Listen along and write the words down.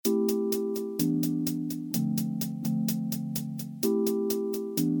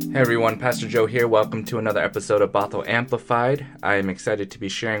Hey everyone, Pastor Joe here. Welcome to another episode of Bothell Amplified. I am excited to be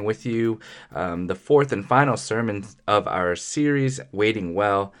sharing with you the fourth and final sermon of our series, Waiting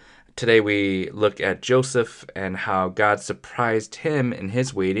Well. Today we look at Joseph and how God surprised him in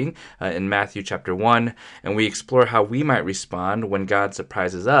his waiting in Matthew chapter 1, and we explore how we might respond when God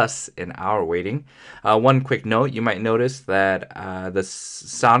surprises us in our waiting. One quick note, you might notice that the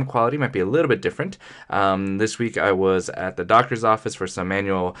sound quality might be a little bit different. This week I was at the doctor's office for some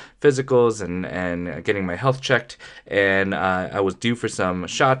annual physicals and getting my health checked, and I was due for some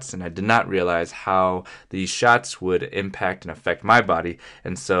shots, and I did not realize how these shots would impact and affect my body,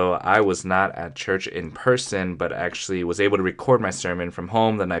 and so I was not at church in person, but actually was able to record my sermon from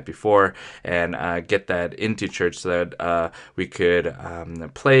home the night before and get that into church so that we could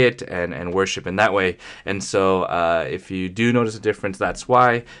play it and worship in that way. And so if you do notice a difference, that's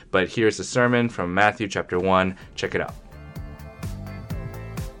why. But here's the sermon from Matthew chapter 1. Check it out.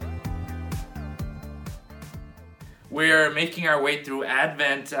 We're making our way through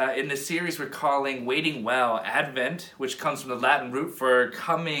Advent in the series we're calling Waiting Well. Advent, which comes from the Latin root for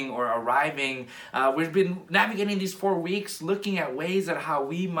coming or arriving. We've been navigating these 4 weeks, looking at ways at how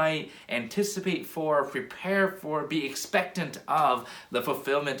we might anticipate for, prepare for, be expectant of the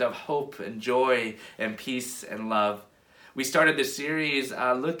fulfillment of hope and joy and peace and love. We started this series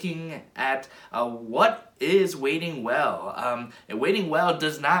looking at what is waiting well. And waiting well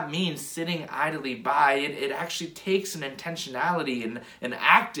does not mean sitting idly by. It actually takes an intentionality, an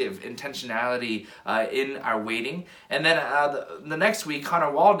active intentionality in our waiting. And then the next week,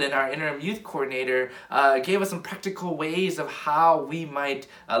 Connor Walden, our interim youth coordinator, gave us some practical ways of how we might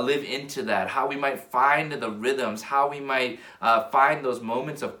live into that, how we might find the rhythms, how we might find those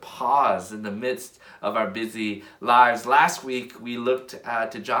moments of pause in the midst of our busy lives. Last week, we looked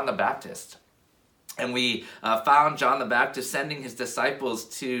to John the Baptist. And we found John the Baptist sending his disciples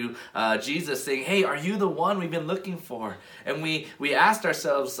to Jesus saying, hey, are you the one we've been looking for? And we asked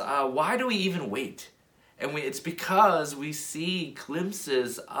ourselves, why do we even wait? And it's because we see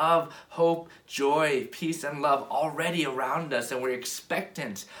glimpses of hope, joy, peace, and love already around us. And we're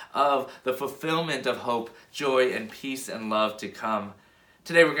expectant of the fulfillment of hope, joy, and peace and love to come.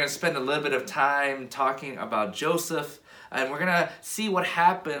 Today we're going to spend a little bit of time talking about Joseph. And we're going to see what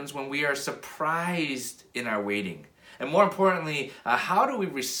happens when we are surprised in our waiting. And more importantly, how do we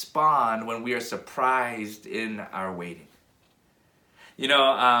respond when we are surprised in our waiting? You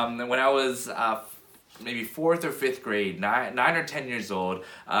know, when I was maybe 4th or 5th grade, 9 or 10 years old,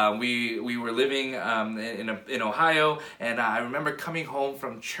 we were living in Ohio, and I remember coming home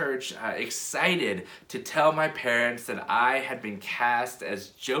from church excited to tell my parents that I had been cast as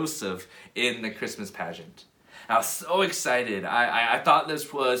Joseph in the Christmas pageant. I was so excited. I thought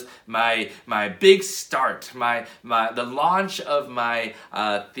this was my big start, the launch of my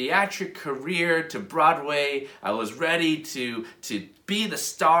theatric career to Broadway. I was ready to be the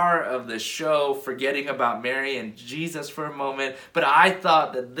star of the show, forgetting about Mary and Jesus for a moment. But I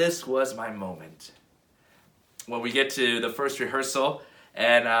thought that this was my moment. When we get to the first rehearsal,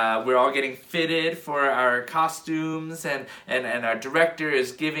 and we're all getting fitted for our costumes, and our director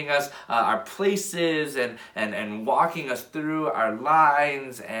is giving us our places and walking us through our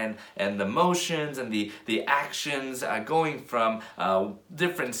lines and the motions and the actions, going from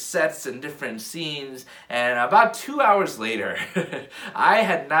different sets and different scenes. And about 2 hours later, I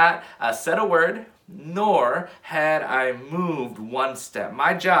had not said a word, nor had I moved one step.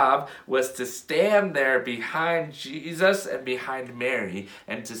 My job was to stand there behind Jesus and behind Mary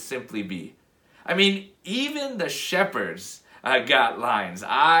and to simply be. I mean, even the shepherds got lines.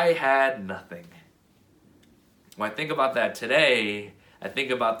 I had nothing. When I think about that today, I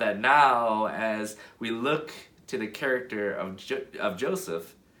think about that now as we look to the character of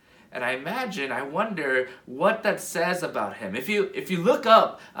Joseph. And I wonder what that says about him. If you look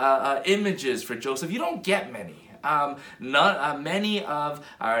up images for Joseph, you don't get many. Many of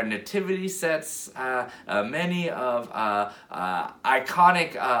our nativity sets, many of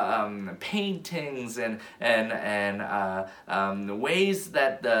iconic paintings and ways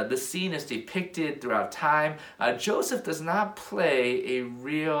that the scene is depicted throughout time, Joseph does not play a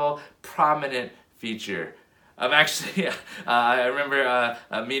real prominent feature. I remember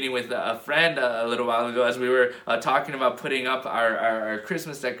meeting with a friend a little while ago as we were talking about putting up our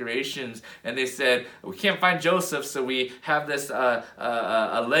Christmas decorations, and they said, we can't find Joseph, so we have this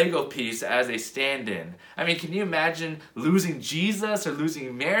a Lego piece as a stand-in. I mean, can you imagine losing Jesus or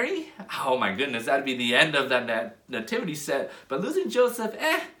losing Mary? Oh my goodness, that'd be the end of that nativity set. But losing Joseph,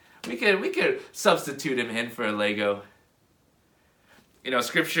 we could substitute him in for a Lego. You know,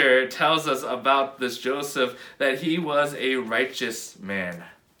 Scripture tells us about this Joseph that he was a righteous man.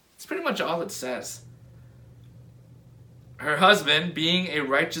 It's pretty much all it says. Her husband, being a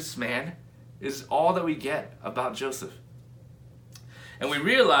righteous man, is all that we get about Joseph. And we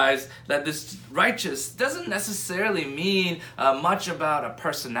realize that this righteous doesn't necessarily mean much about a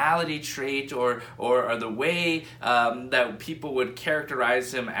personality trait or the way that people would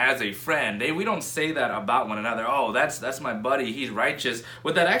characterize him as a friend. We don't say that about one another. Oh, that's my buddy, he's righteous.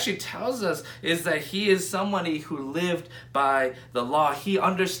 What that actually tells us is that he is somebody who lived by the law. He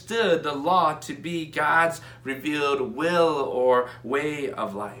understood the law to be God's revealed will or way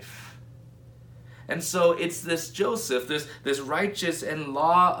of life. And so it's this Joseph, this righteous and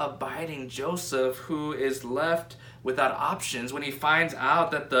law-abiding Joseph, who is left without options when he finds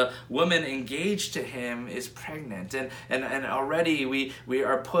out that the woman engaged to him is pregnant. And already we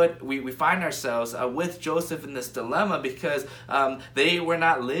find ourselves with Joseph in this dilemma because they were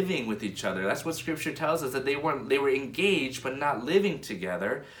not living with each other. That's what Scripture tells us, that they were engaged but not living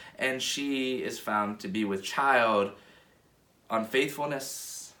together. And she is found to be with child,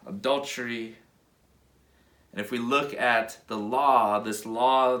 unfaithfulness, adultery. And if we look at the law, this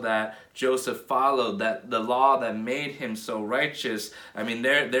law that Joseph followed, that the law that made him so righteous, I mean,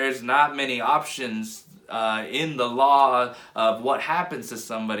 there's not many options in the law of what happens to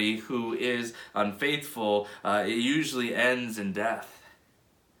somebody who is unfaithful. It usually ends in death.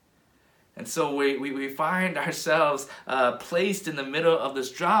 And so we find ourselves placed in the middle of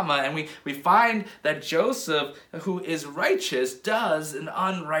this drama, and we find that Joseph, who is righteous, does an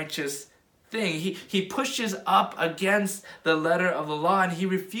unrighteous thing. He pushes up against the letter of the law, and he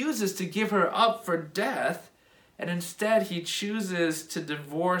refuses to give her up for death, and instead he chooses to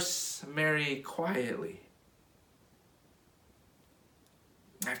divorce Mary quietly.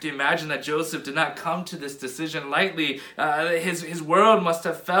 I have to imagine that Joseph did not come to this decision lightly. His world must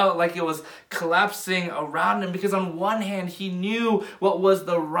have felt like it was collapsing around him, because on one hand he knew what was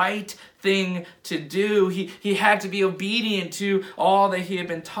the right thing to do. He had to be obedient to all that he had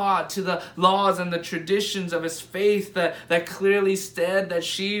been taught, to the laws and the traditions of his faith that clearly said that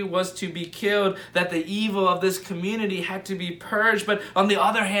she was to be killed, that the evil of this community had to be purged. But on the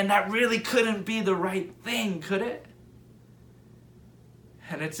other hand, that really couldn't be the right thing, could it?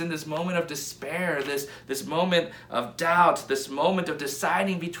 And it's in this moment of despair, this moment of doubt, this moment of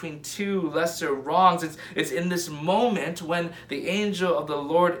deciding between two lesser wrongs. It's in this moment when the angel of the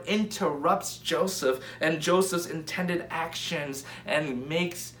Lord interrupts Joseph and Joseph's intended actions and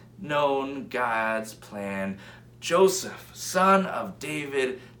makes known God's plan. Joseph, son of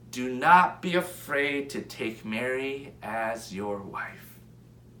David, do not be afraid to take Mary as your wife.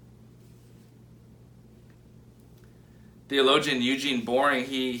 Theologian Eugene Boring,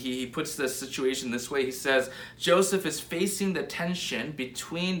 he puts the situation this way. He says, Joseph is facing the tension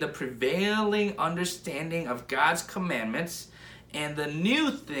between the prevailing understanding of God's commandments and the new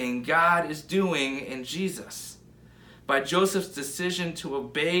thing God is doing in Jesus. By Joseph's decision to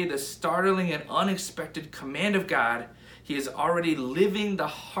obey the startling and unexpected command of God, he is already living the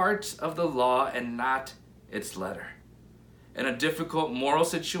heart of the law and not its letter. In a difficult moral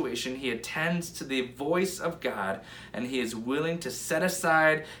situation, he attends to the voice of God, and he is willing to set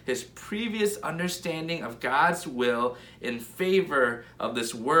aside his previous understanding of God's will in favor of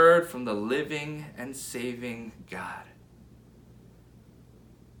this word from the living and saving God.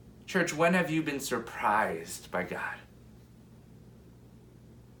 Church, when have you been surprised by God?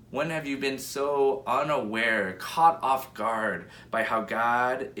 When have you been so unaware, caught off guard by how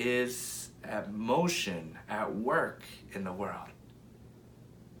God is at motion, at work in the world?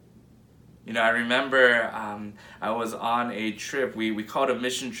 You know, I remember I was on a trip. We called it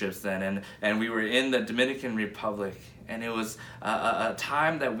mission trips then, and we were in the Dominican Republic. And it was a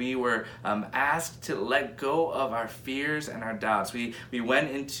time that we were asked to let go of our fears and our doubts. We went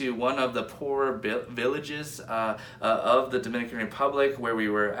into one of the poorer villages of the Dominican Republic where we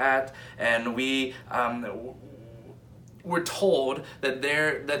were at, and we were told that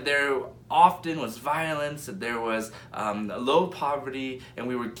there often was violence, that there was low poverty, and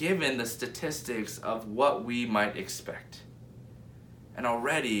we were given the statistics of what we might expect. And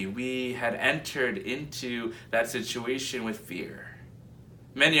already we had entered into that situation with fear.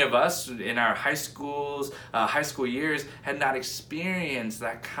 Many of us in our high school years had not experienced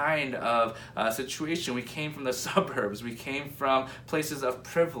that kind of situation. We came from the suburbs. We came from places of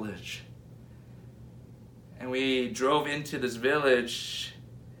privilege. And we drove into this village,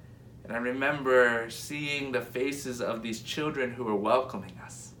 and I remember seeing the faces of these children who were welcoming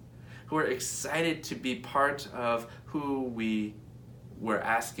us, who were excited to be part of who we were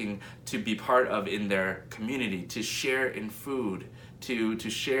asking to be part of in their community, to share in food, to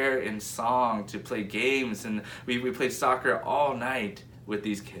share in song, to play games. And we played soccer all night with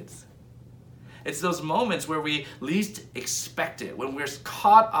these kids. It's those moments where we least expect it, when we're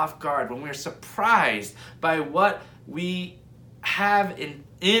caught off guard, when we're surprised by what we have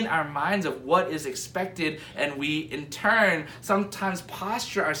in our minds of what is expected, and we in turn sometimes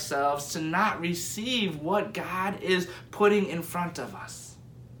posture ourselves to not receive what God is putting in front of us.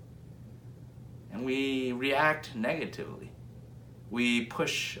 And we react negatively. We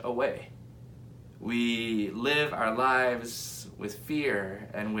push away. We live our lives with fear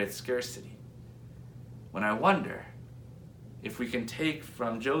and with scarcity. When I wonder if we can take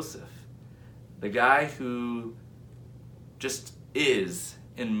from Joseph, the guy who just is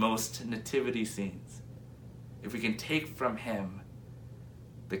in most nativity scenes, if we can take from him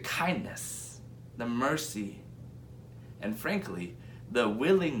the kindness, the mercy, and frankly, the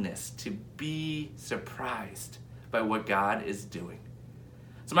willingness to be surprised by what God is doing.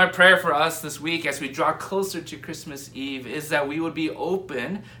 So my prayer for us this week as we draw closer to Christmas Eve is that we would be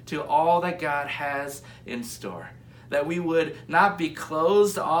open to all that God has in store. That we would not be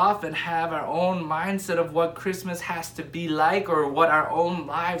closed off and have our own mindset of what Christmas has to be like or what our own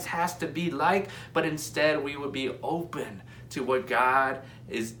lives has to be like, but instead we would be open to what God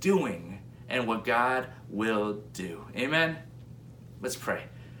is doing and what God will do. Amen? Let's pray.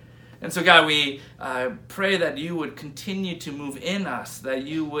 And so, God, we pray that you would continue to move in us, that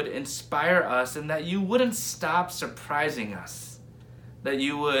you would inspire us, and that you wouldn't stop surprising us, that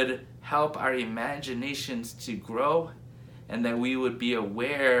you would help our imaginations to grow, and that we would be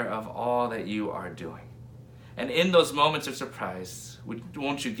aware of all that you are doing. And in those moments of surprise,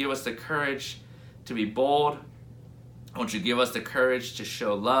 won't you give us the courage to be bold? Won't you give us the courage to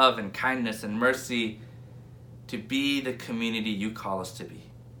show love and kindness and mercy, to be the community you call us to be?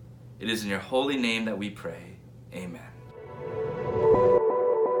 It is in your holy name that we pray. Amen.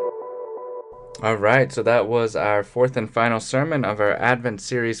 All right, so that was our fourth and final sermon of our Advent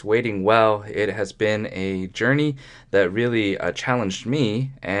series, Waiting Well. It has been a journey that really challenged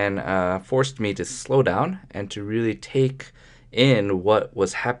me and forced me to slow down and to really take in what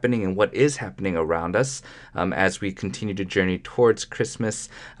was happening and what is happening around us as we continue to journey towards Christmas.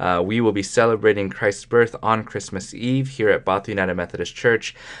 We will be celebrating Christ's birth on Christmas Eve here at Bothell United Methodist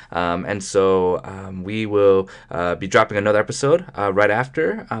Church. And so we will be dropping another episode right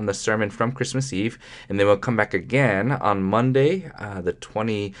after the sermon from Christmas Eve. And then we'll come back again on Monday, the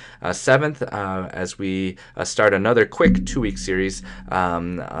 27th, as we start another quick 2-week series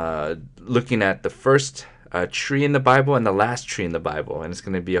looking at the first tree in the Bible and the last tree in the Bible, and it's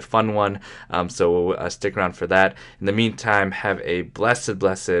going to be a fun one, so we'll stick around for that. In the meantime, have a blessed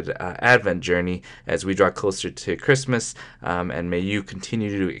Advent journey as we draw closer to Christmas, and may you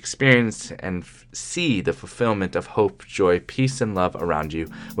continue to experience and see the fulfillment of hope, joy, peace, and love around you.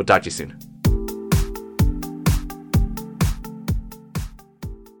 We'll talk to you soon.